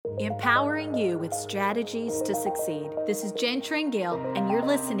empowering you with strategies to succeed. This is Jen Tringale, and you're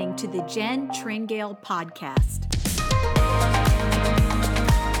listening to the Jen Tringale Podcast.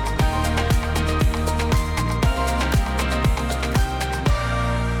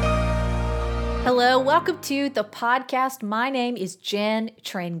 Hello, welcome to the podcast. My name is Jen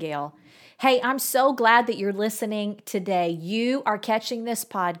Tringale. Hey, I'm so glad that you're listening today. You are catching this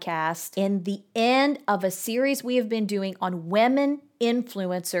podcast in the end of a series we have been doing on women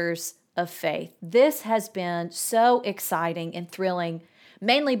influencers of faith. This has been so exciting and thrilling,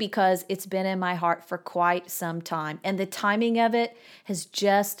 mainly because it's been in my heart for quite some time, and the timing of it has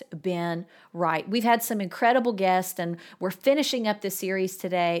just been right. We've had some incredible guests, and we're finishing up this series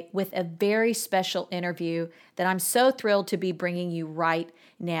today with a very special interview that I'm so thrilled to be bringing you right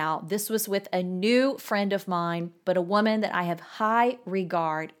now. This was with a new friend of mine, but a woman that I have high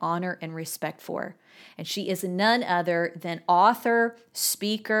regard, honor, and respect for. And she is none other than author,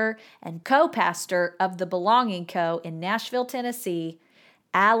 speaker, and co-pastor of the Belonging Co. in Nashville, Tennessee,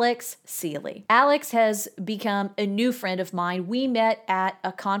 Alex Seeley. Alex has become a new friend of mine. We met at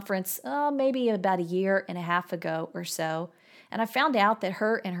a conference maybe about a year and a half ago or so. And I found out that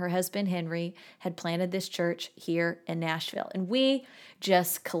her and her husband, Henry, had planted this church here in Nashville. And we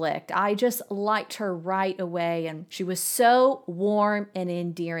just clicked. I just liked her right away. And she was so warm and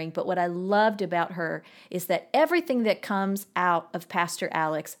endearing. But what I loved about her is that everything that comes out of Pastor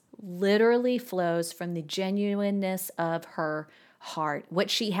Alex literally flows from the genuineness of her heart.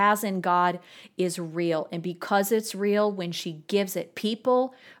 What she has in God is real. And because it's real, when she gives it,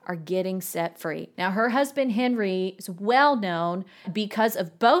 people are getting set free. Now, her husband, Henry, is well known because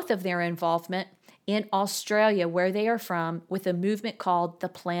of both of their involvement in Australia, where they are from, with a movement called the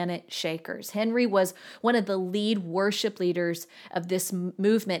Planet Shakers. Henry was one of the lead worship leaders of this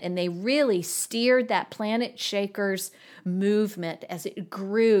movement, and they really steered that Planet Shakers movement as it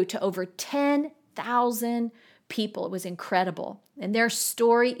grew to over 10,000 people. It was incredible. And their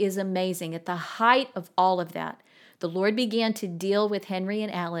story is amazing. At the height of all of that, the Lord began to deal with Henry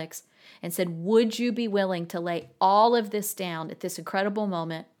and Alex and said, would you be willing to lay all of this down at this incredible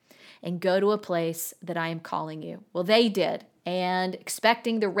moment and go to a place that I am calling you? Well, they did. And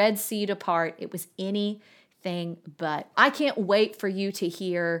expecting the Red Sea to part, it was anything but. I can't wait for you to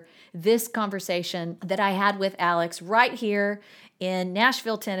hear this conversation that I had with Alex right here in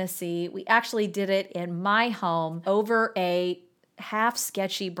Nashville, Tennessee. We actually did it in my home over a half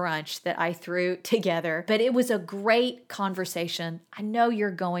sketchy brunch that I threw together, but it was a great conversation. I know you're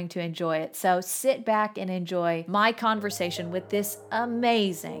going to enjoy it. So sit back and enjoy my conversation with this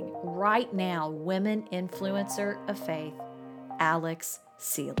amazing, right now, women influencer of faith, Alex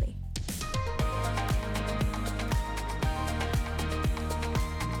Seeley.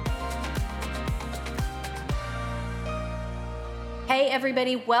 Hey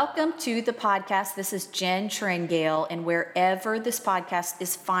everybody, welcome to the podcast. This is Jen Tringale, and wherever this podcast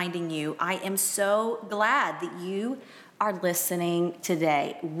is finding you, I am so glad that you are listening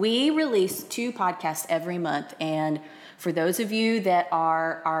today. We release 2 podcasts every month, and for those of you that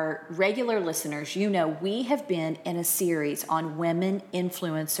are our regular listeners, you know we have been in a series on women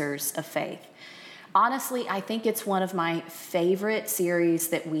influencers of faith. Honestly, I think it's one of my favorite series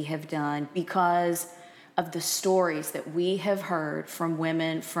that we have done because of the stories that we have heard from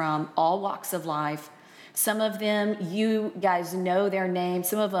women from all walks of life. Some of them, you guys know their names.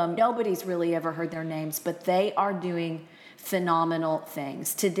 Some of them, nobody's really ever heard their names, but they are doing phenomenal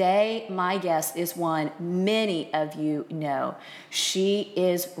things. Today, my guest is one many of you know. She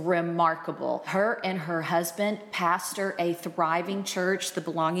is remarkable. Her and her husband pastor a thriving church, the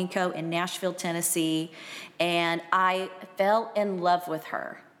Belonging Co. in Nashville, Tennessee, and I fell in love with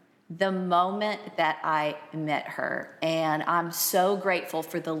her the moment that I met her. And I'm so grateful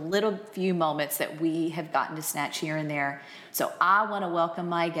for the little few moments that we have gotten to snatch here and there. So I want to welcome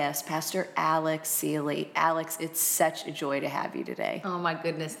my guest, Pastor Alex Seeley. Alex, it's such a joy to have you today. Oh my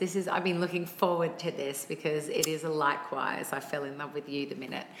goodness, I've been looking forward to this because it is likewise. I fell in love with you the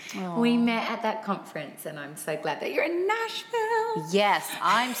minute we met at that conference, and I'm so glad that you're in Nashville. Yes,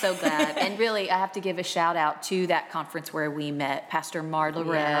 I'm so glad. And really, I have to give a shout out to that conference where we met, Pastor Mar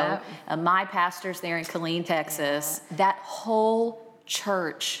LaRoe, my pastors there in Killeen, Texas. Yeah. That whole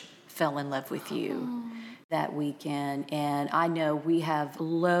church fell in love with you that weekend. And I know we have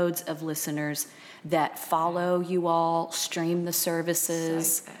loads of listeners that follow you all, stream the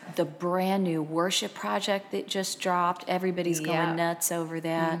services, the brand new worship project that just dropped. Everybody's going nuts over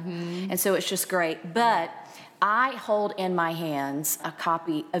that. And so it's just great. But I hold in my hands a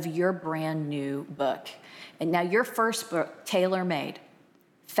copy of your brand new book. And now your first book, Tailor Made,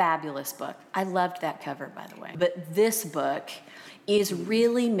 fabulous book. I loved that cover, by the way. But this book is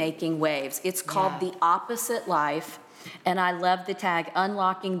really making waves. It's called Yeah. The Opposite Life. And I love the tag,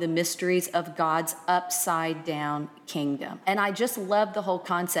 Unlocking the Mysteries of God's Upside Down Kingdom. And I just love the whole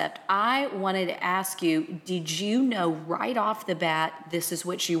concept. I wanted to ask you, did you know right off the bat this is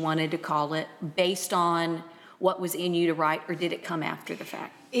what you wanted to call it based on what was in you to write, or did it come after the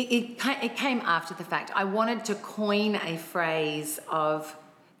fact? It came after the fact. I wanted to coin a phrase of,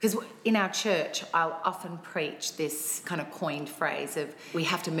 because in our church, I'll often preach this kind of coined phrase of we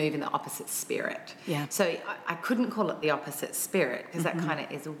have to move in the opposite spirit. Yeah. So I couldn't call it the opposite spirit because that kind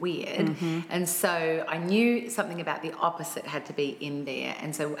of is weird. And so I knew something about the opposite had to be in there.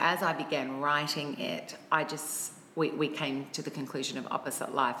 And so as I began writing it, we came to the conclusion of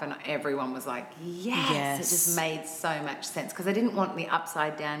opposite life, and everyone was like, yes. It just made so much sense because I didn't want the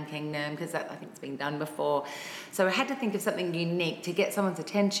upside down kingdom because that I think it's been done before. So I had to think of something unique to get someone's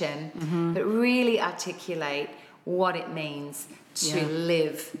attention, but really articulate what it means to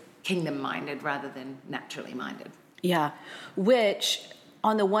live kingdom minded rather than naturally minded. Yeah, which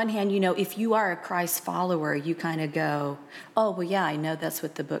on the one hand, if you are a Christ follower, you kind of go, oh, well, yeah, I know that's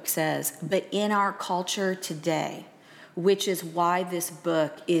what the book says. But in our culture today, which is why this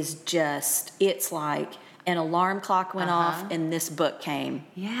book is it's like an alarm clock went off and this book came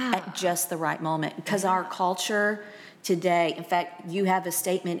at just the right moment. Because our culture today, in fact, you have a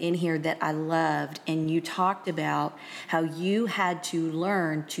statement in here that I loved, and you talked about how you had to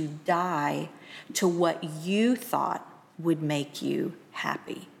learn to die to what you thought would make you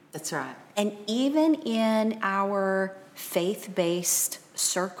happy. That's right. And even in our faith-based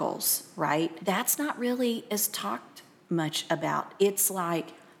circles, right, that's not really as talked much about. It's like,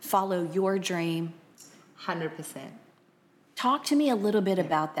 follow your dream. 100%. Talk to me a little bit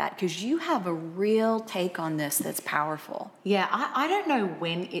about that, because you have a real take on this that's powerful. Yeah, I don't know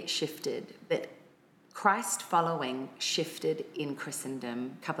when it shifted, but Christ following shifted in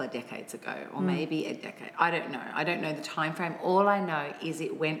Christendom a couple of decades ago, or maybe a decade. I don't know. I don't know the time frame. All I know is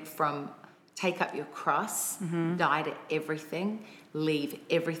it went from take up your cross, die to everything, leave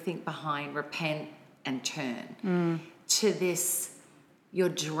everything behind, repent and turn, to this, your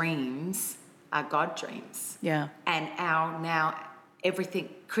dreams are God dreams. Yeah. And now everything,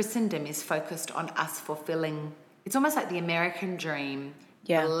 Christendom is focused on us fulfilling, it's almost like the American dream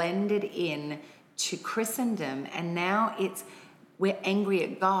blended in to Christendom, and now we're angry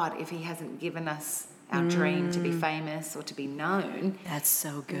at God if he hasn't given us our dream to be famous or to be known. That's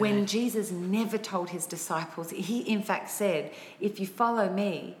so good. When Jesus never told his disciples, he in fact said, if you follow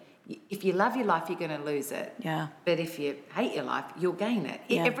me, if you love your life, you're going to lose it. Yeah. But if you hate your life, you'll gain it.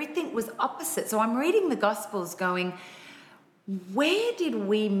 Yeah. Everything was opposite. So I'm reading the Gospels going, where did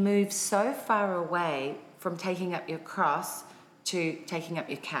we move so far away from taking up your cross to taking up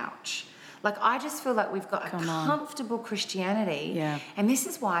your couch? Like, I just feel like we've got a comfortable Christianity. Yeah. And this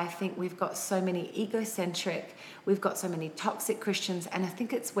is why I think we've got so many egocentric, we've got so many toxic Christians. And I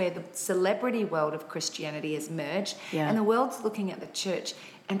think it's where the celebrity world of Christianity has merged. Yeah. And the world's looking at the church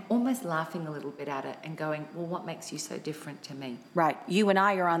and almost laughing a little bit at it and going, well, what makes you so different to me? Right. You and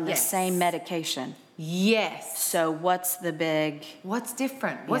I are on the Yes. same medication. Yes. So what's the big... What's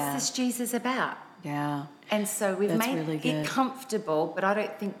different? What's Yeah. this Jesus about? Yeah. And so we've That's made really it good. comfortable, but I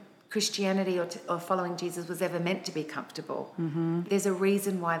don't think Christianity or following Jesus was ever meant to be comfortable. Mm-hmm. There's a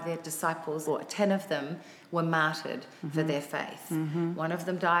reason why their disciples, or 10 of them, were martyred for their faith. Mm-hmm. One of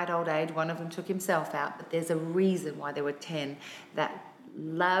them died old age, one of them took himself out, but there's a reason why there were 10 that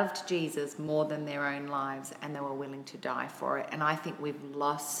loved Jesus more than their own lives, and they were willing to die for it. And I think we've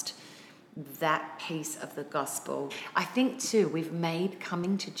lost that piece of the gospel. I think too, we've made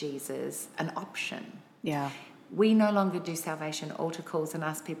coming to Jesus an option. Yeah. We no longer do salvation altar calls and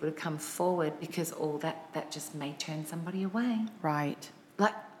ask people to come forward because all that just may turn somebody away. Right.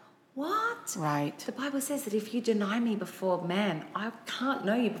 Like, what? Right. The Bible says that if you deny me before man, I can't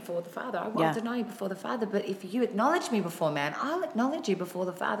know you before the Father. I won't deny you before the Father. But if you acknowledge me before man, I'll acknowledge you before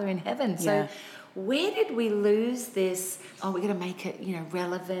the Father in heaven. So where did we lose this, we're going to make it,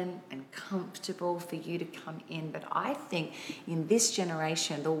 relevant and comfortable for you to come in. But I think in this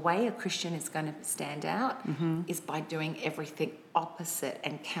generation, the way a Christian is going to stand out is by doing everything opposite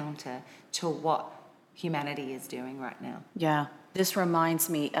and counter to what humanity is doing right now. Yeah. This reminds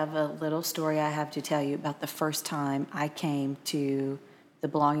me of a little story I have to tell you about the first time I came to the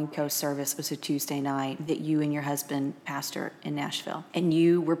Belonging Coast service. It was a Tuesday night that you and your husband pastor in Nashville. And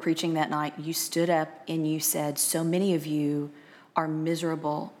you were preaching that night. You stood up and you said, so many of you are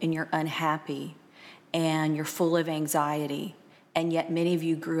miserable and you're unhappy and you're full of anxiety. And yet many of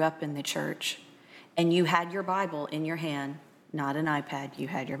you grew up in the church and you had your Bible in your hand. Not an iPad, you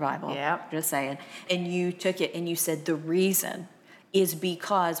had your Bible. Yep. Just saying. And you took it and you said, the reason is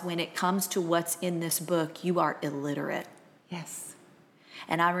because when it comes to what's in this book, you are illiterate. Yes.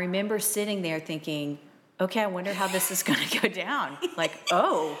 And I remember sitting there thinking, okay, I wonder how this is going to go down. Like,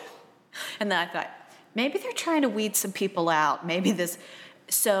 oh. And then I thought, maybe they're trying to weed some people out. Maybe this.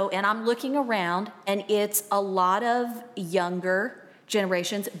 So, and I'm looking around, and it's a lot of younger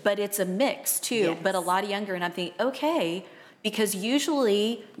generations, but it's a mix too, Yes. but a lot of younger. And I'm thinking, okay, because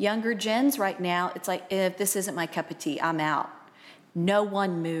usually younger gens right now, it's like, if this isn't my cup of tea, I'm out. No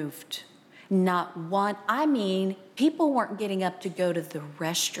one moved. Not one. I mean, people weren't getting up to go to the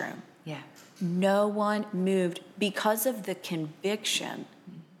restroom. Yeah. No one moved because of the conviction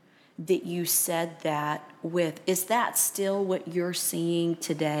that you said that with. Is that still what you're seeing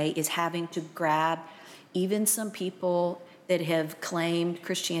today, is having to grab even some people that have claimed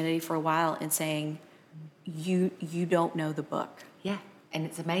Christianity for a while and saying, you don't know the book? Yeah. And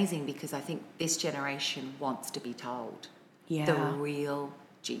it's amazing because I think this generation wants to be told Yeah. the real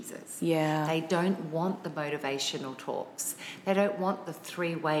Jesus. Yeah. They don't want the motivational talks. They don't want the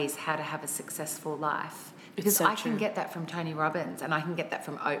 3 ways how to have a successful life. Because so I can true. get that from Tony Robbins and I can get that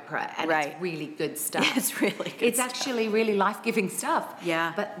from Oprah, and Right. it's really good stuff. It's really good It's stuff. actually really life-giving stuff.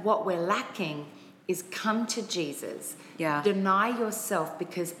 Yeah. But what we're lacking is come to Jesus. Yeah. Deny yourself,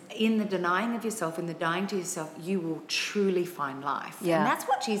 because in the denying of yourself, in the dying to yourself, you will truly find life. Yeah. And that's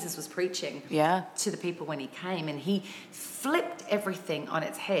what Jesus was preaching Yeah. to the people when he came, and he flipped everything on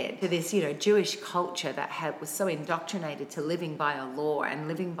its head to this, Jewish culture that was so indoctrinated to living by a law and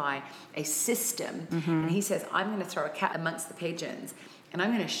living by a system. And he says, I'm going to throw a cat amongst the pigeons, and I'm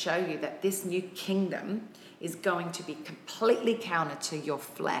going to show you that this new kingdom is going to be completely counter to your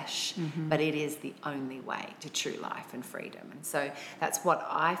flesh, but it is the only way to true life and freedom. And so that's what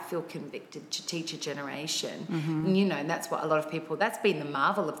I feel convicted to teach a generation. And, that's what a lot of people, that's been the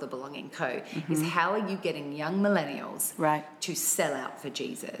marvel of the Belonging Co, is how are you getting young millennials Right. to sell out for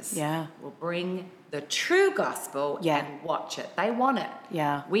Jesus? Yeah. We'll bring the true gospel Yeah. and watch it. They want it.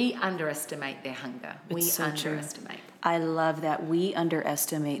 Yeah. We underestimate their hunger. We so true. underestimate. I love that. We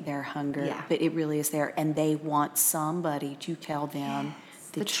underestimate their hunger, Yeah. but it really is there. And they want somebody to tell them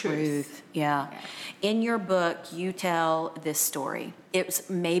the truth. Yeah. In your book, you tell this story. It's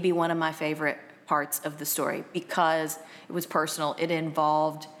maybe one of my favorite parts of the story because it was personal. It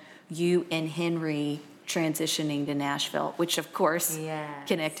involved you and Henry transitioning to Nashville, which of course Yes.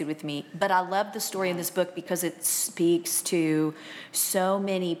 connected with me. But I love the story in this book because it speaks to so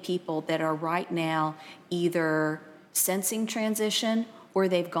many people that are right now either sensing transition or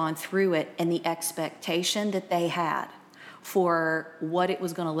they've gone through it, and the expectation that they had for what it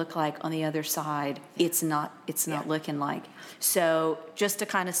was going to look like on the other side, it's not looking like. So just to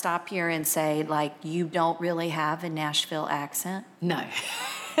kind of stop here and say, like, you don't really have a Nashville accent. No.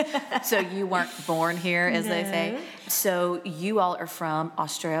 So you weren't born here, as they say. So you all are from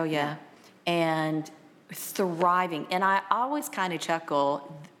Australia and thriving. And I always kind of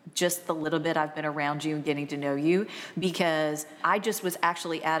chuckle just the little bit I've been around you and getting to know you, because I just was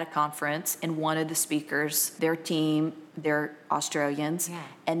actually at a conference and one of the speakers, their team, they're Australians. Yeah.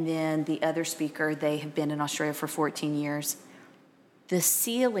 And then the other speaker, they have been in Australia for 14 years. The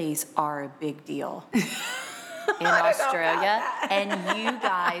Sealeys are a big deal in Australia, and you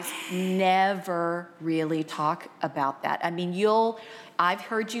guys never really talk about that. I mean, I've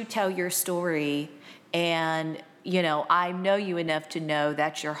heard you tell your story, and I know you enough to know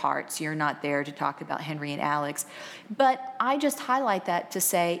that's your heart, so you're not there to talk about Henry and Alex. But I just highlight that to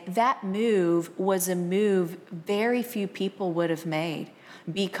say that move was a move very few people would have made,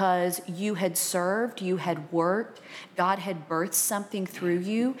 because you had served, you had worked, God had birthed something through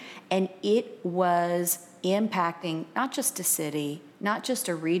you, and it was impacting not just a city, not just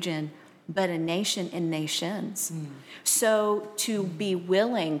a region, but a nation and nations. So to be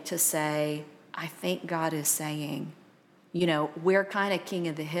willing to say, I think God is saying, we're kind of king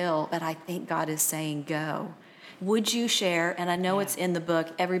of the hill, but I think God is saying go. Would you share, and I know it's in the book,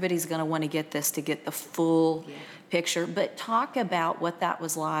 everybody's going to want to get this to get the full picture, but talk about what that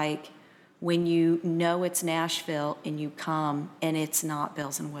was like when you know it's Nashville and you come and it's not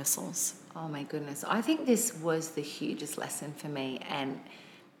bells and whistles. Oh my goodness. I think this was the hugest lesson for me, and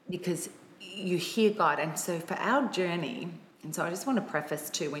because you hear God. And so for our journey, and so I just want to preface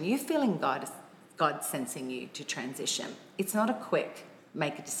too, when you're feeling God sensing you to transition, it's not a quick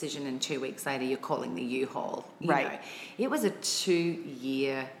make a decision and 2 weeks later you're calling the U-Haul. Right. It was a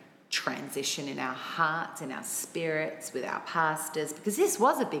 2-year transition in our hearts, in our spirits, with our pastors, because this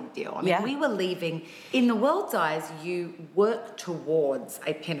was a big deal. I mean, we were leaving, in the world's eyes, you work towards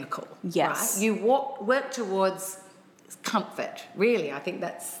a pinnacle. Yes. Right? You work towards comfort, really. I think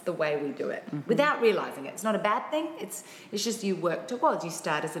that's the way we do it, without realizing it. It's not a bad thing. It's just you work towards. You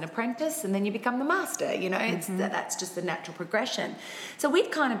start as an apprentice and then you become the master. You know, that's just the natural progression. So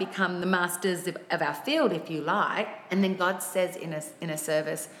we've kind of become the masters of our field, if you like. And then God says in a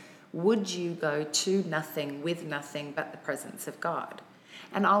service, would you go to nothing with nothing but the presence of God?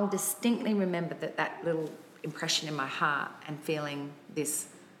 And I'll distinctly remember that little impression in my heart and feeling this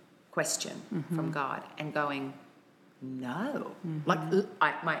question from God and going, no.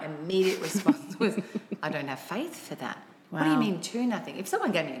 Like my immediate response was, I don't have faith for that. Wow. What do you mean to nothing? If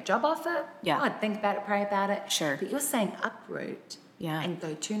someone gave me a job offer, I'd think about it, pray about it. Sure. But you're saying uproot and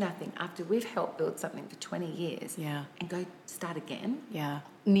go to nothing after we've helped build something for 20 years and go start again? Yeah.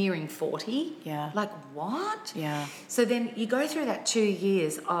 Nearing 40? Yeah. Like what? Yeah. So then you go through that 2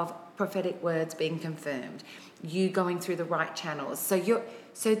 years of prophetic words being confirmed, you going through the right channels.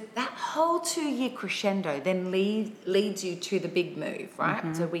 So that whole 2-year crescendo then leads you to the big move,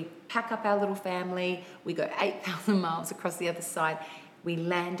 right? So we pack up our little family, we go 8,000 miles across the other side, we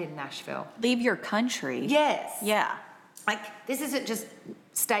land in Nashville. Leave your country. Yes. Yeah. Like, this isn't just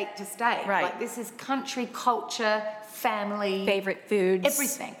state to state. Right. Like, this is country, culture, family. Favorite foods.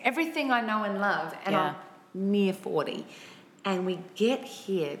 Everything I know and love. And I'm near 40. And we get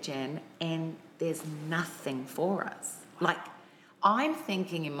here, Jen, and there's nothing for us. Like, I'm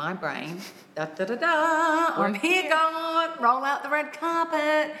thinking in my brain, I'm here, God, roll out the red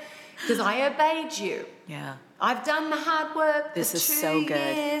carpet, because I obeyed you. Yeah. I've done the hard work. This for is 2 so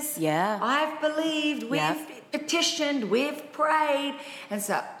good. years. Yeah. I've believed. We've petitioned. We've prayed. And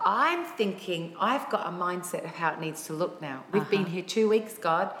so I'm thinking I've got a mindset of how it needs to look now. We've been here 2 weeks,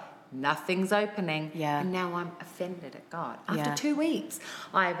 God. Nothing's opening. Yeah. And now I'm offended at God. After 2 weeks,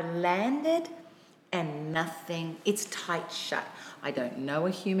 I've landed and nothing. It's tight shut. I don't know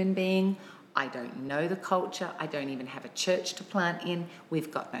a human being. I don't know the culture. I don't even have a church to plant in. We've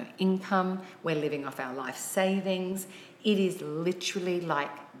got no income. We're living off our life savings. It is literally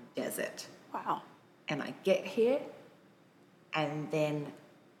like desert. Wow. And I get here and then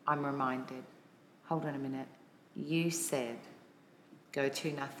I'm reminded, hold on a minute. You said, go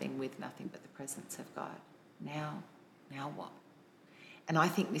to nothing with nothing but the presence of God. Now what? And I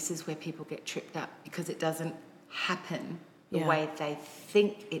think this is where people get tripped up because it doesn't happen the way they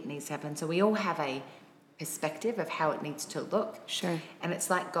think it needs to happen. So we all have a perspective of how it needs to look. Sure. And it's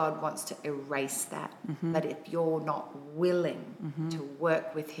like God wants to erase that. But if you're not willing to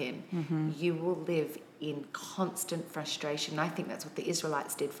work with him, you will live in constant frustration. I think that's what the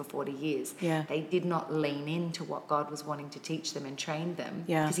Israelites did for 40 years. Yeah. They did not lean into what God was wanting to teach them and train them.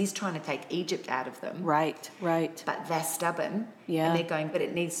 Yeah. Because he's trying to take Egypt out of them. Right. But they're stubborn. Yeah. And they're going, but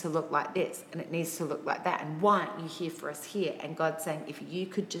it needs to look like this and it needs to look like that. And why aren't you here for us here? And God's saying, if you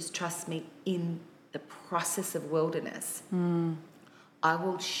could just trust me in the process of wilderness, I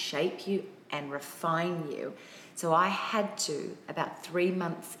will shape you and refine you. So I had to, about 3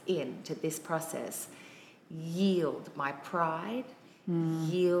 months into this process, yield my pride,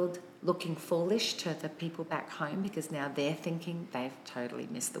 yield looking foolish to the people back home because now they're thinking they've totally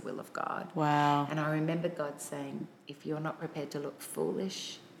missed the will of God. Wow. And I remember God saying, if you're not prepared to look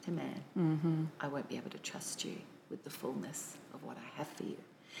foolish to man, I won't be able to trust you with the fullness of what I have for you.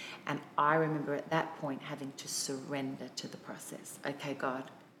 And I remember at that point having to surrender to the process. Okay, God,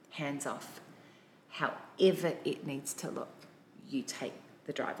 hands off. However it needs to look, you take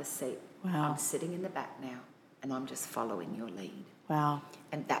the driver's seat. Wow. I'm sitting in the back now and I'm just following your lead. Wow.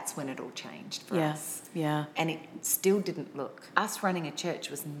 And that's when it all changed for us. Yeah. And it still didn't look. Us running a church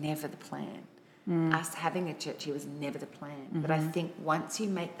was never the plan. Us having a church here was never the plan. But I think once you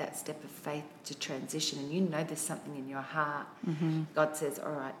make that step of faith to transition and you know there's something in your heart, God says,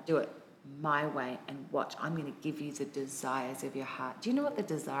 all right, do it my way and watch. I'm going to give you the desires of your heart. Do you know what the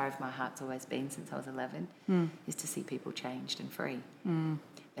desire of my heart's always been since I was 11? Is to see people changed and free.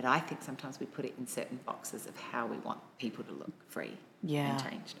 But I think sometimes we put it in certain boxes of how we want people to look free and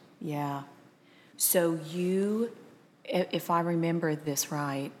changed. Yeah. So you, if I remember this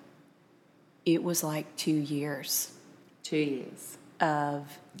right, it was like 2 years. 2 years.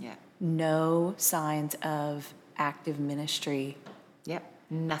 Of no signs of active ministry. Yep.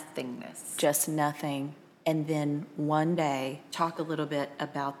 Nothingness. Just nothing. And then one day, talk a little bit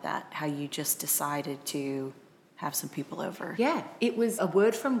about that, how you just decided to have some people over. Yeah, it was a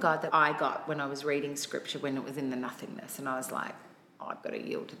word from God that I got when I was reading scripture when it was in the nothingness. And I was like, oh, I've got to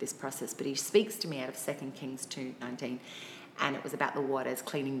yield to this process. But he speaks to me out of 2 Kings 2:19. And it was about the waters,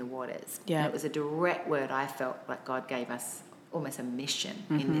 cleaning the waters. Yeah. And it was a direct word I felt like God gave us almost a mission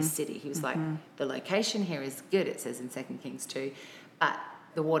in this city. He was like, the location here is good, it says in 2 Kings 2, but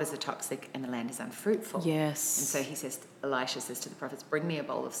the waters are toxic and the land is unfruitful. Yes. And so Elisha says to the prophets, bring me a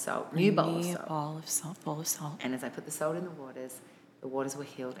bowl of salt, Bring bowl me of a salt. bowl of salt. And as I put the salt in the waters were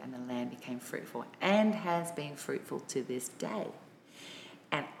healed and the land became fruitful and has been fruitful to this day.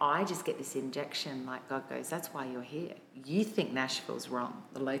 And I just get this injection, like God goes, that's why you're here. You think Nashville's wrong.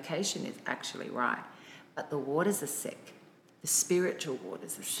 The location is actually right. But the waters are sick. The spiritual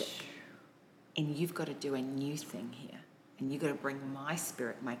waters are sick. And you've got to do a new thing here. And you've got to bring my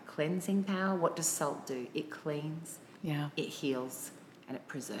spirit, my cleansing power. What does salt do? It cleans. Yeah. It heals. And it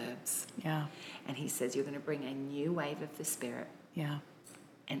preserves. Yeah. And he says you're going to bring a new wave of the spirit. Yeah.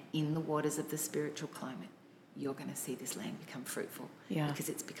 And in the waters of the spiritual climate, you're going to see this land become fruitful. Yeah. Because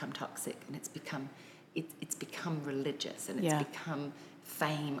it's become toxic and it's become religious and it's become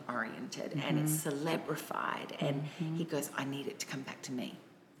fame oriented and it's celebrified. And he goes, I need it to come back to me.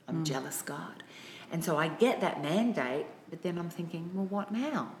 I'm jealous God. And so I get that mandate, but then I'm thinking, well, what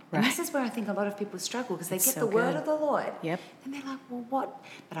now? Right. And this is where I think a lot of people struggle because they get so the word good. of the Lord. Yep. And they're like, well, what?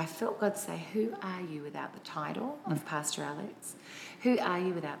 But I felt God say, who are you without the title of Pastor Alex? Who are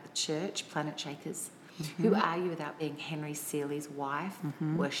you without the church, Planet Shakers? Who are you without being Henry Seeley's wife,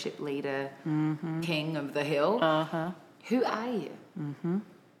 worship leader, king of the hill? Who are you?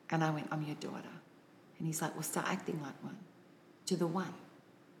 And I went, I'm your daughter. And he's like, well, start acting like one. To the one.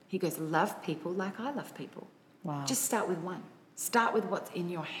 He goes, love people like I love people. Wow. Just start with one. Start with what's in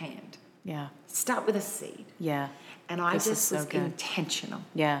your hand. Yeah. Start with a seed. Yeah. And I This is just so was good. intentional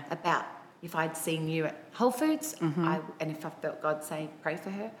Yeah. about if I'd seen you at Whole Foods, and if I felt God say, pray for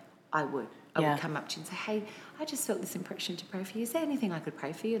her, I would. I would come up to you and say, hey, I just felt this impression to pray for you. Is there anything I could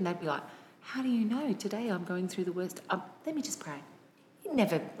pray for you? And they'd be like, how do you know? Today I'm going through the worst. Let me just pray. He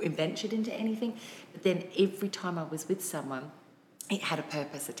never ventured into anything. But then every time I was with someone, it had a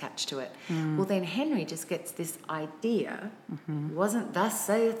purpose attached to it. Well, then Henry just gets this idea. It wasn't thus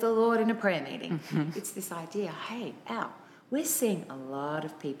saith the Lord in a prayer meeting. It's this idea, hey, Al, we're seeing a lot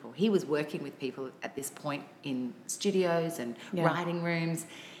of people. He was working with people at this point in studios and writing rooms,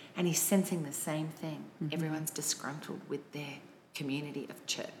 and he's sensing the same thing. Everyone's disgruntled with their community of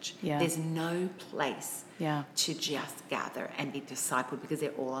church. Yeah. There's no place to just gather and be discipled because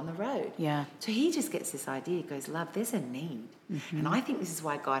they're all on the road. Yeah. So he just gets this idea. He goes, love, there's a need. And I think this is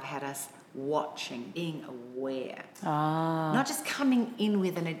why God had us watching, being aware. Not just coming in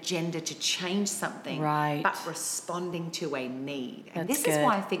with an agenda to change something, Right. but responding to a need. And That's this is good.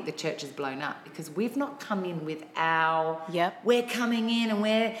 why I think the church is blown up, because we've not come in with our, Yep. we're coming in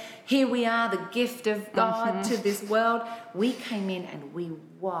and here we are, the gift of God to this world. We came in and we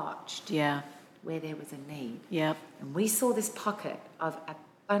watched Yeah. where there was a need. Yep. And we saw this pocket of a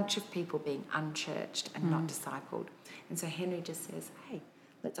bunch of people being unchurched and not discipled. And so Henry just says, hey,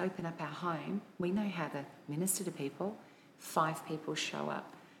 let's open up our home. We know how to minister to people. 5 people show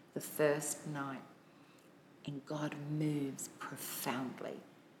up the first night, and God moves profoundly.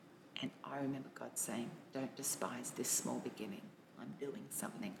 And I remember God saying, don't despise this small beginning. I'm doing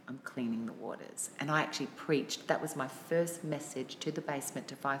something. I'm cleaning the waters. And I actually preached. That was my first message to the basement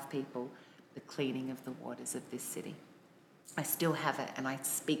to 5 people, the cleaning of the waters of this city. I still have it, and I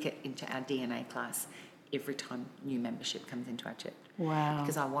speak it into our DNA class every time new membership comes into our church. Wow.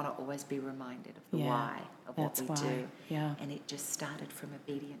 Because I want to always be reminded of the Yeah, why of what that's we why. do. Yeah. And it just started from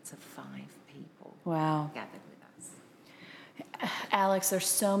obedience of 5 people Wow. gathered with us. Alex, there's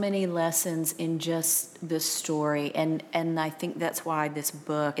so many lessons in just this story, and I think that's why this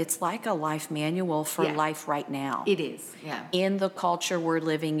book, it's like a life manual for Yeah. life right now. It is, yeah. In the culture we're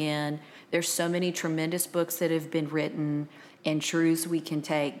living in, there's so many tremendous books that have been written and truths we can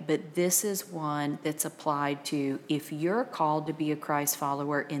take, but this is one that's applied to if you're called to be a Christ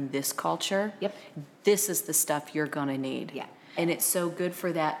follower in this culture, Yep. this is the stuff you're going to need. Yeah. And it's so good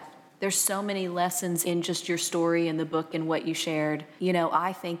for that. There's so many lessons in just your story and the book and what you shared. You know,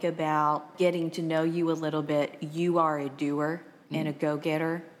 I think about getting to know you a little bit. You are a doer and a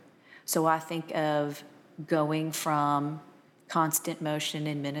go-getter. So I think of going from constant motion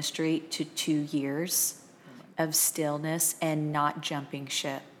in ministry to 2 years of stillness and not jumping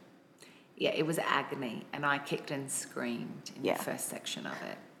ship. Yeah, it was agony, and I kicked and screamed in Yeah. the first section of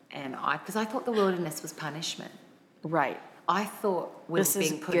it. And because I thought the wilderness was punishment. Right. I thought we This were is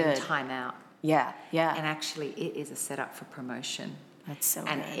being put good. in time out. Yeah, yeah. And actually, it is a setup for promotion. That's so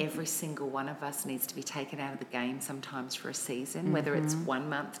And good. every single one of us needs to be taken out of the game sometimes for a season, whether it's 1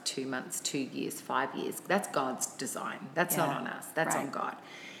 month, 2 months, 2 years, 5 years. That's God's design. That's not Yeah. on us. That's Right. on God.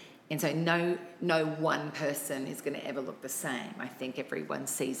 And so no one person is going to ever look the same. I think everyone's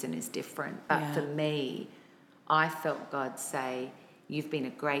season is different. But Yeah. for me, I felt God say, you've been a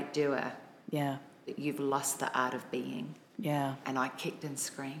great doer, Yeah. but you've lost the art of being. Yeah. And I kicked and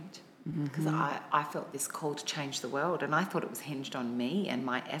screamed because I felt this call to change the world, and I thought it was hinged on me and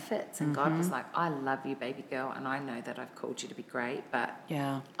my efforts. And God was like, I love you, baby girl, and I know that I've called you to be great, but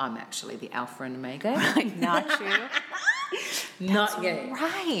I'm actually the Alpha and Omega. Not you. Not you.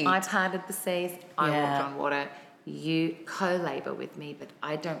 Right. I parted the seas. I walked on water. You co-labor with me, but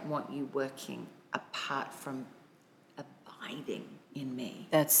I don't want you working apart from abiding in me.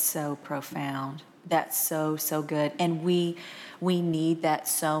 That's so profound. That's so, so good. And we need that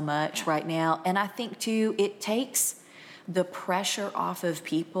so much right now. And I think too, it takes the pressure off of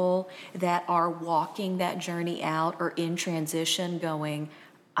people that are walking that journey out or in transition going,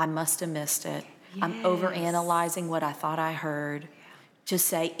 I must have missed it. Yes. I'm overanalyzing what I thought I heard. To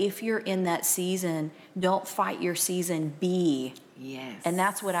say, if you're in that season, don't fight your season, be. Yes. And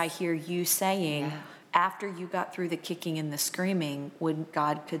that's what I hear you saying after you got through the kicking and the screaming, when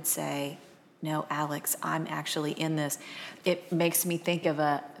God could say, no, Alex, I'm actually in this. It makes me think of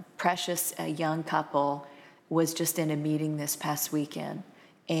a young couple was just in a meeting this past weekend,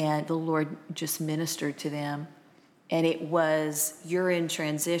 and the Lord just ministered to them. And it was, you're in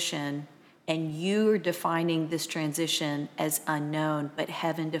transition, and you're defining this transition as unknown, but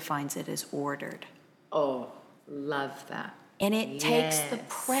heaven defines it as ordered. Oh, love that. And it takes the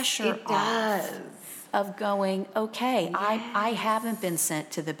pressure off of going, okay, I haven't been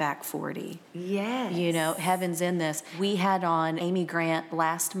sent to the back 40. Yes. You know, heaven's in this. We had on Amy Grant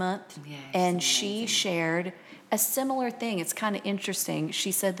last month, and she shared a similar thing. It's kind of interesting.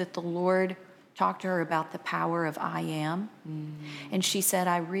 She said that the Lord talked to her about the power of I am. And she said,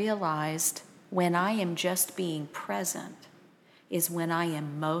 I realized when I am just being present is when I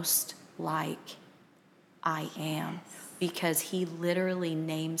am most like I am, because he literally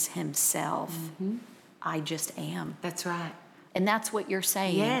names himself. I just am. That's right. And that's what you're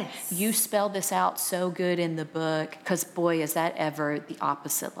saying. Yes. You spell this out so good in the book, because boy, is that ever the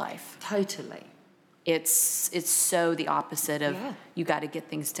opposite life. Totally. It's so the opposite of you got to get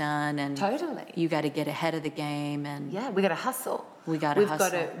things done, and you got to get ahead of the game, and we got to hustle. We've got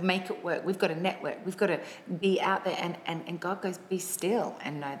to make it work. We've got to network. We've got to be out there, and God goes, be still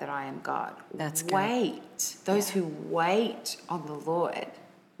and know that I am God. That's good. Wait. Those who wait on the Lord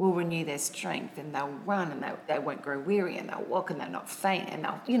will renew their strength, and they'll run, and they won't grow weary, and they'll walk, and they'll not faint, and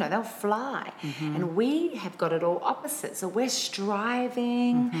they'll fly. And we have got it all opposite. So we're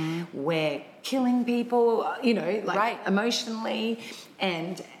striving, we're killing people, emotionally,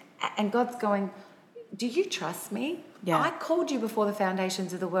 and God's going, do you trust me? I called you before the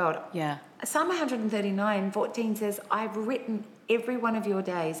foundations of the world. Psalm 139:14 says, I've written every one of your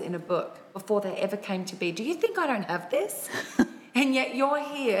days in a book before they ever came to be. Do you think I don't have this? And yet you're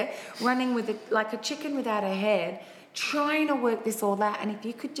here running with like a chicken without a head, trying to work this all out. And if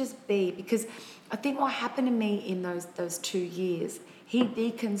you could just be, because I think what happened to me in those 2 years, he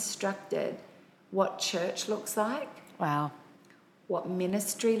deconstructed what church looks like. Wow. What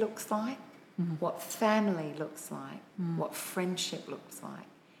ministry looks like, what family looks like, what friendship looks like,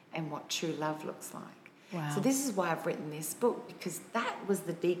 and what true love looks like. Wow. So this is why I've written this book, because that was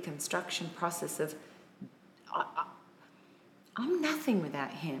the deconstruction process of I'm nothing without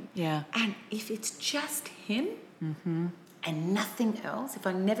him. And if it's just him and nothing else, if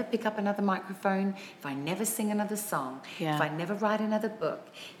I never pick up another microphone, if I never sing another song, if I never write another book,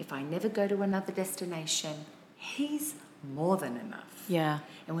 if I never go to another destination, he's more than enough.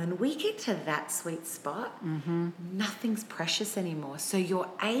 And when we get to that sweet spot, nothing's precious anymore. So you're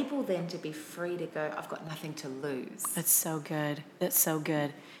able then to be free to go, I've got nothing to lose. That's so good. That's so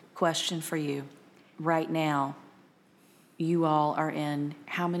good. Question for you. Right now, you all are in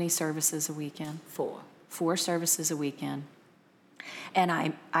how many services a weekend? 4. 4 services a weekend. And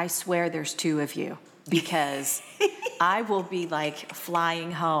I swear there's 2 of you, because I will be like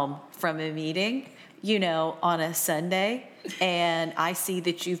flying home from a meeting, on a Sunday, and I see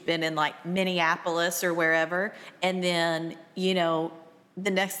that you've been in like Minneapolis or wherever. And then, the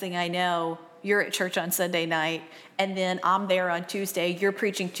next thing I know, you're at church on Sunday night, and then I'm there on Tuesday, you're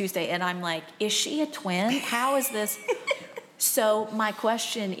preaching Tuesday, and I'm like, is she a twin? How is this? So my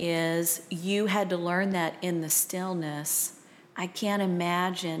question is, you had to learn that in the stillness. I can't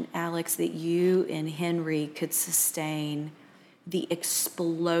imagine, Alex, that you and Henry could sustain the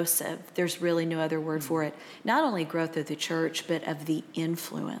explosive, there's really no other word for it, not only growth of the church, but of the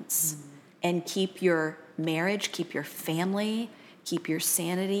influence, and keep your marriage, keep your family, keep your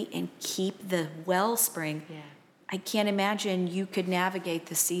sanity, and keep the wellspring. I can't imagine you could navigate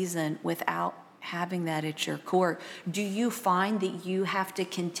the season without having that at your core. Do you find that you have to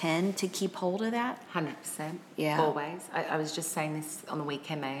contend to keep hold of that? 100%. Yeah. Always. I was just saying this on the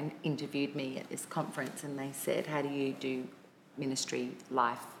weekend. They interviewed me at this conference and they said, how do you do ministry,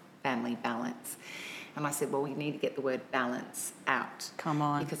 life, family balance? And I said, well, we need to get the word balance out. Come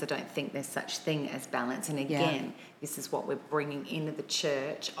on. Because I don't think there's such thing as balance. And again, this is what we're bringing into the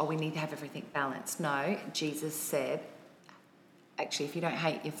church. Oh, we need to have everything balanced. No, Jesus said, actually, if you don't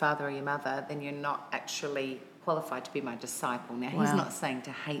hate your father or your mother, then you're not actually qualified to be my disciple. Now, he's not saying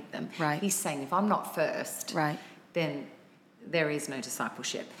to hate them. Right. He's saying if I'm not first, Right. then there is no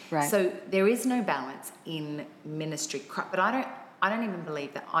discipleship. Right. So there is no balance in ministry. But I don't even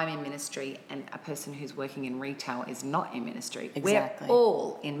believe that I'm in ministry and a person who's working in retail is not in ministry. Exactly. We're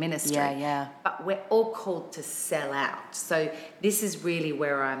all in ministry. Yeah. But we're all called to sell out. So this is really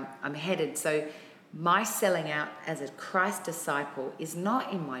where I'm headed. So my selling out as a Christ disciple is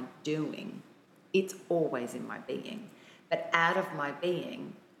not in my doing. It's always in my being. But out of my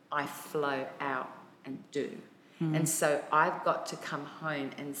being, I flow out and do. And so I've got to come home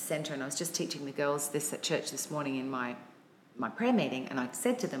and center. And I was just teaching the girls this at church this morning in my prayer meeting. And I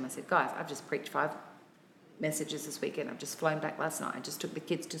said to them, I said, guys, I've just preached 5 messages this weekend. I've just flown back last night. I just took the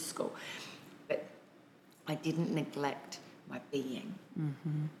kids to school. But I didn't neglect my being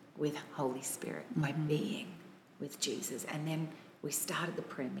with Holy Spirit, my being with Jesus. And then we started the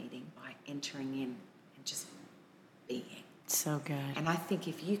prayer meeting by entering in and just being. So good. And I think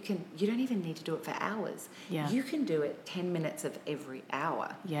if you can, you don't even need to do it for hours. Yeah. You can do it 10 minutes of every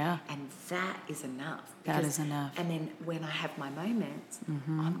hour. Yeah. And that is enough. That is enough. And then when I have my moments,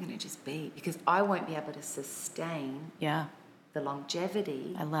 I'm going to just be, because I won't be able to sustain the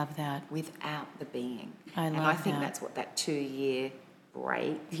longevity. I love that. Without the being. And I think that's what that 2-year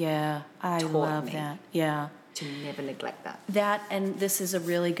break. Yeah, I love me. that. Yeah. To never neglect that. That, and this is a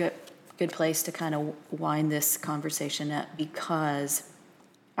really good place to kind of wind this conversation up, because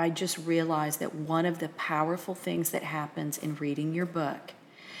I just realized that one of the powerful things that happens in reading your book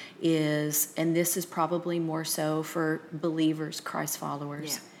is, and this is probably more so for believers, Christ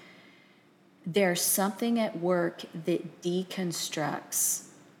followers, there's something at work that deconstructs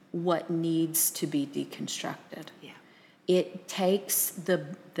what needs to be deconstructed. Yeah. It takes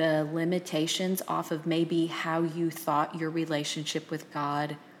the limitations off of maybe how you thought your relationship with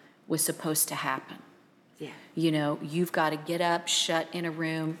God was supposed to happen. Yeah. You know, you've got to get up, shut in a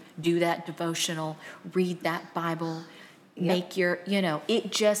room, do that devotional, read that Bible, make your,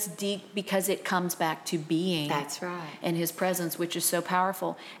 it just because it comes back to being. That's right. And his presence, which is so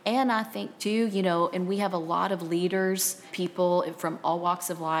powerful. And I think too, and we have a lot of leaders, people from all walks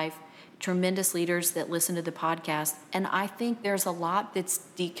of life, tremendous leaders that listen to the podcast. And I think there's a lot that's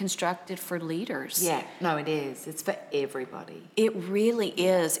deconstructed for leaders. Yeah, no, it is. It's for everybody. It really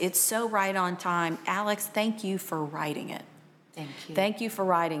is. It's so right on time. Alex, thank you for writing it. Thank you. Thank you for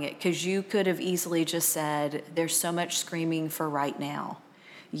writing it, because you could have easily just said, there's so much screaming for right now,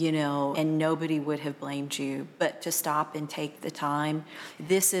 and nobody would have blamed you. But to stop and take the time,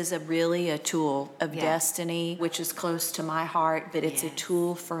 this is really a tool of destiny, which is close to my heart, but it's a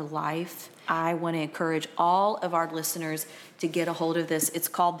tool for life. I want to encourage all of our listeners to get a hold of this. It's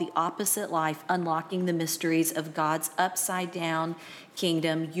called The Opposite Life, Unlocking the Mysteries of God's Upside Down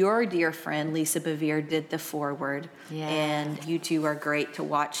Kingdom. Your dear friend, Lisa Bevere, did the foreword. Yeah. And you two are great to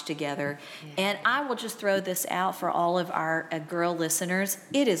watch together. Yeah. And I will just throw this out for all of our girl listeners.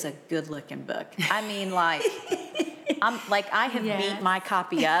 It is a good-looking book. I mean, I have beat my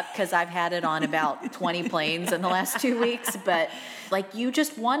copy up because I've had it on about 20 planes in the last 2 weeks. But you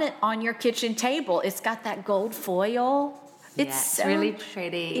just want it on your kitchen table. It's got that gold foil. It's really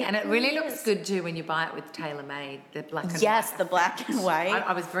pretty. And it really looks good too when you buy it with TaylorMade, the black and white. Yes, the black and white.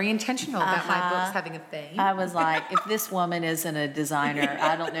 I was very intentional about my books having a theme. I was like, if this woman isn't a designer,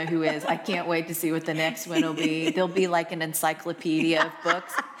 I don't know who is. I can't wait to see what the next one will be. There'll be like an encyclopedia of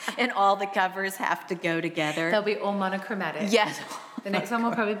books, and all the covers have to go together. They'll be all monochromatic. Yes. The next one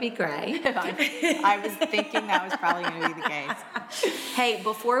will probably be grey. I was thinking that was probably going to be the case. Hey,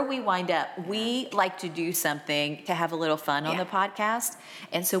 before we wind up, we like to do something to have a little fun on the podcast.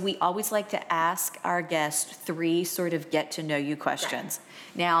 And so we always like to ask our guests 3 sort of get to know you questions. Right.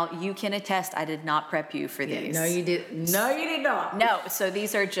 Now, you can attest I did not prep you for these. No, you did. No, you did not. No, so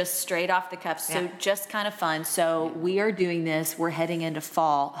these are just straight off the cuff. So just kind of fun. So we are doing this. We're heading into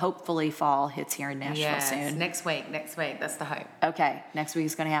fall. Hopefully fall hits here in Nashville soon. Next week. That's the hope. Okay, next week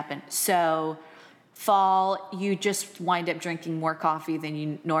is going to happen. So fall, you just wind up drinking more coffee than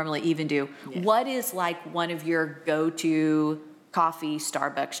you normally even do. Yes. What is one of your go-to coffee,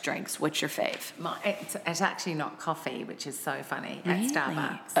 Starbucks drinks. What's your fave? It's actually not coffee, which is so funny, at Really?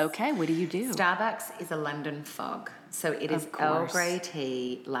 Starbucks. Okay, what do you do? Starbucks is a London fog. So it is Earl Grey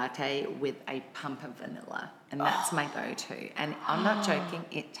tea latte with a pump of vanilla. And that's my go-to. And I'm not joking,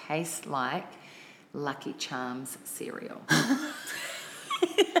 it tastes like Lucky Charms cereal.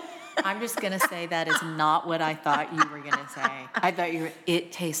 I'm just going to say that is not what I thought you were going to say. I thought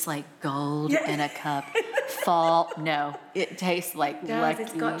it tastes like gold in a cup. No, it tastes like Lucky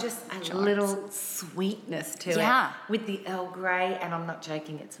It's got just a little sweetness to it. With the Earl Grey, and I'm not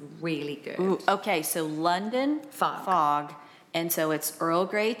joking, it's really good. Ooh, okay, so London fog, and so it's Earl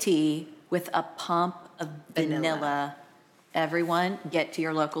Grey tea with a pump of vanilla. Everyone, get to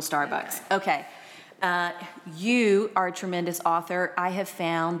your local Starbucks. Okay. You are a tremendous author. I have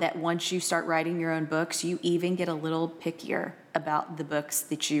found that once you start writing your own books, you even get a little pickier about the books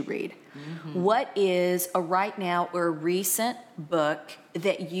that you read. Mm-hmm. What is a right now or a recent book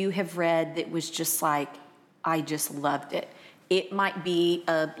that you have read that was just like, I just loved it? It might be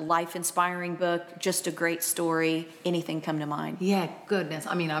a life-inspiring book, just a great story. Anything come to mind? Yeah, goodness.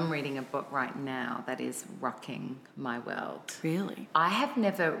 I mean, I'm reading a book right now that is rocking my world. Really? I have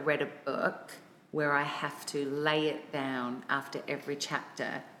never read a book where I have to lay it down after every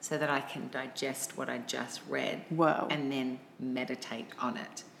chapter so that I can digest what I just read. Whoa. And then meditate on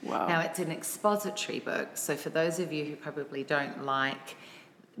it. Whoa. Now, it's an expository book, so for those of you who probably don't like,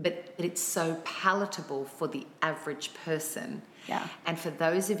 but it's so palatable for the average person. Yeah. And for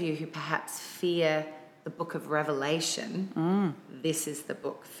those of you who perhaps fear the book of Revelation, this is the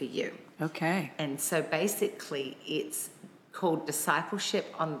book for you. Okay. And so basically it's called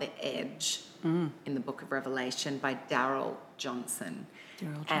Discipleship on the Edge in the book of Revelation by Darrell Johnson.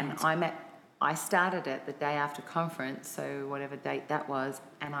 And I started it the day after conference, so whatever date that was,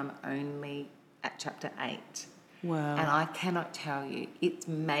 and I'm only at chapter 8. Wow. And I cannot tell you, it's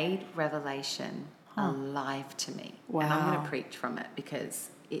made Revelation alive to me. Wow. And I'm going to preach from it because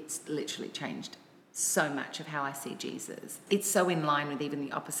it's literally changed so much of how I see Jesus. It's so in line with even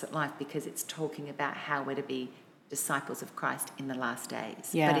the opposite life because it's talking about how we're to be disciples of Christ in the last days.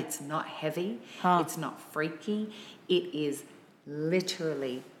 Yeah. But it's not heavy. It's not freaky. It is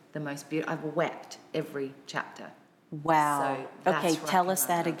literally the most beautiful. I've wept every chapter. Wow. So that's okay, tell us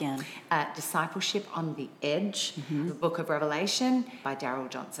that again. Discipleship on the Edge, the book of Revelation by Darrell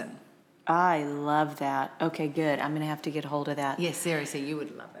Johnson. I love that. Okay, good. I'm going to have to get hold of that. Yes, seriously, you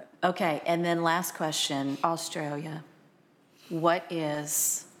would love it. Okay, and then last question, Australia. What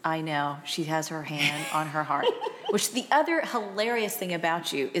is, I know, she has her hand on her heart, which the other hilarious thing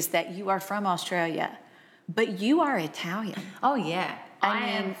about you is that you are from Australia, but you are Italian. Oh, yeah. I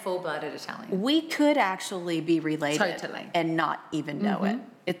am full-blooded Italian. We could actually be related. Totally. And not even know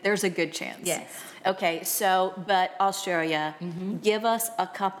it. There's a good chance. Yes. Okay, so, but Australia, give us a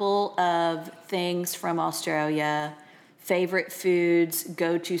couple of things from Australia, favorite foods,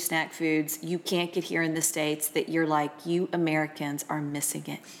 go-to snack foods you can't get here in the States that you're like, you Americans are missing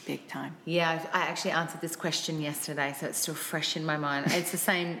it big time. Yeah, I actually answered this question yesterday, so it's still fresh in my mind. It's the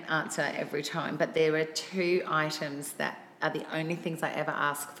same answer every time, but there are 2 items that are the only things I ever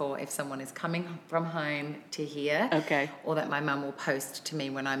ask for if someone is coming from home to here. Okay. Or that my mum will post to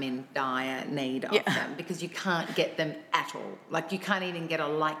me when I'm in dire need of them, because you can't get them at all. Like, you can't even get a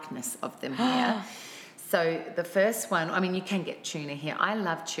likeness of them here. So the first one, I mean, you can get tuna here. I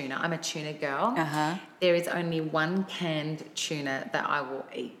love tuna. I'm a tuna girl. There is only one canned tuna that I will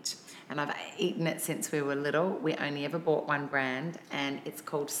eat. And I've eaten it since we were little. We only ever bought one brand, and it's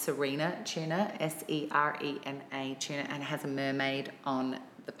called Serena tuna, Serena tuna, and it has a mermaid on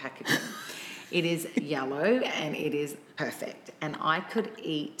the packaging. It is yellow and it is perfect. And I could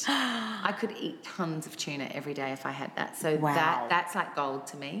eat tons of tuna every day if I had that. So that's like gold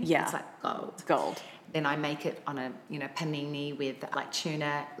to me. Yeah. It's like gold. Gold. Then I make it on a panini with like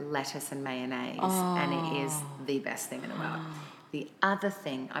tuna, lettuce, and mayonnaise, and it is the best thing in the world. The other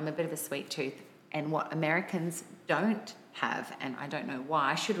thing, I'm a bit of a sweet tooth, and what Americans don't have, and I don't know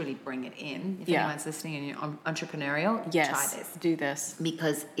why, I should really bring it in. If anyone's listening and you're entrepreneurial, try this. Do this.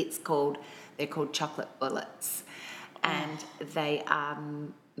 Because they're called chocolate bullets. And they are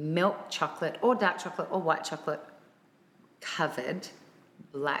milk chocolate or dark chocolate or white chocolate covered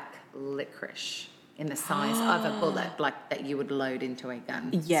black licorice in the size of a bullet, like that you would load into a gun.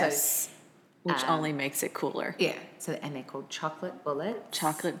 Yes. So, which only makes it cooler. Yeah. So, and they're called chocolate bullets.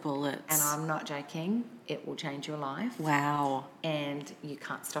 Chocolate bullets. And I'm not joking. It will change your life. Wow. And you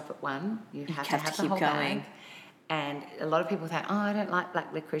can't stop at one. You have to have keep the whole going. bag. And a lot of people think, oh, I don't like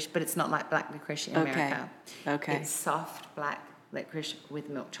black licorice, but it's not like black licorice in America. Okay. It's soft black licorice with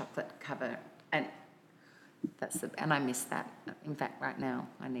milk chocolate cover. And and I miss that. In fact, right now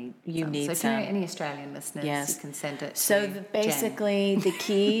I need. You some. need so some. if you know any Australian listeners, Yes. you can send it. So to basically, the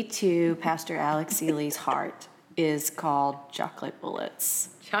key to Pastor Alex Seeley's heart is called chocolate bullets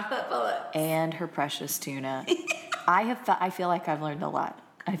chocolate bullets and her precious tuna. I feel like I've learned a lot.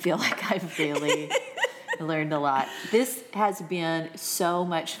 I feel like I've really learned a lot. This has been so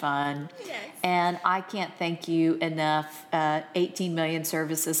much fun. Yes. And I can't thank you enough. 18 million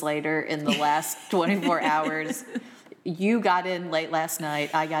services later in the last 24 hours. You got in late last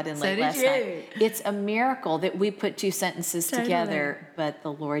night. I got in late last night. It's a miracle that we put two sentences together, but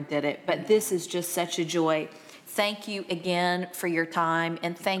the Lord did it. But this is just such a joy. Thank you again for your time,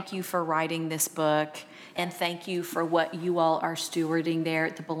 and thank you for writing this book, and thank you for what you all are stewarding there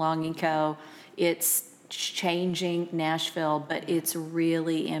at the Belonging Co. It's changing Nashville, but it's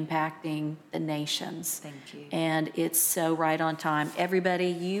really impacting the nations. Thank you. And it's so right on time. Everybody,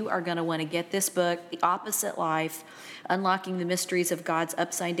 you are going to want to get this book, The Opposite Life, Unlocking the Mysteries of God's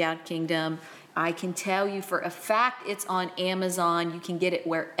Upside Down Kingdom. I can tell you for a fact it's on Amazon. You can get it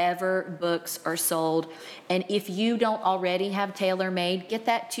wherever books are sold. And if you don't already have TaylorMade, get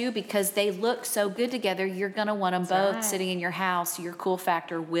that too, because they look so good together. You're going to want them both sitting in your house. Your cool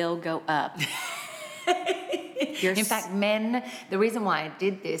factor will go up. In fact, men, the reason why I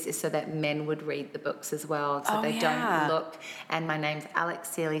did this is so that men would read the books as well, so they don't look. And my name's Alex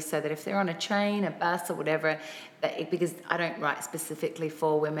Seeley, so that if they're on a train, a bus, or whatever, because I don't write specifically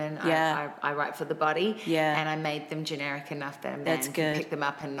for women, I write for the body, and I made them generic enough that a man can pick them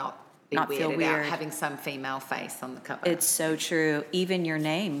up and not feel weirded out having some female face on the cover. It's so true. Even your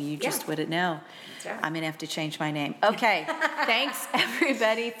name, you just wouldn't know. Right. I'm going to have to change my name. Okay. Thanks,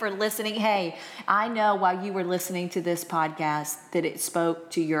 everybody, for listening. Hey, I know while you were listening to this podcast that it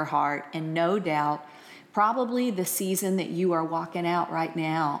spoke to your heart, and no doubt, probably the season that you are walking out right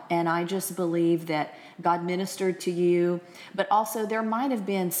now. And I just believe that God ministered to you, but also there might have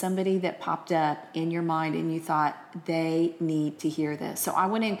been somebody that popped up in your mind and you thought they need to hear this. So I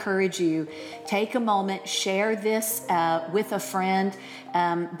want to encourage you, take a moment, share this with a friend.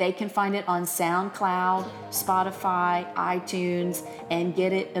 They can find it on SoundCloud, Spotify, iTunes, and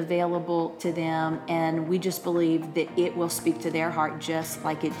get it available to them. And we just believe that it will speak to their heart just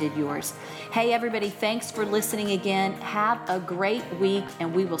like it did yours. Hey, everybody, thanks for listening again. Have a great week,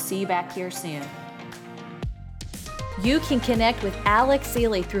 and we will see you back here soon. You can connect with Alex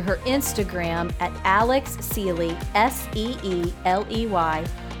Seeley through her Instagram at Alex Seeley, Seeley,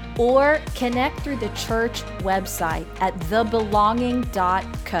 or connect through the church website at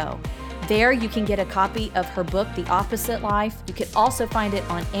thebelonging.co. There you can get a copy of her book, The Opposite Life. You can also find it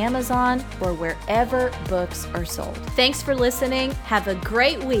on Amazon or wherever books are sold. Thanks for listening. Have a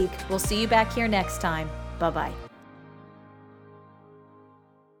great week. We'll see you back here next time. Bye-bye.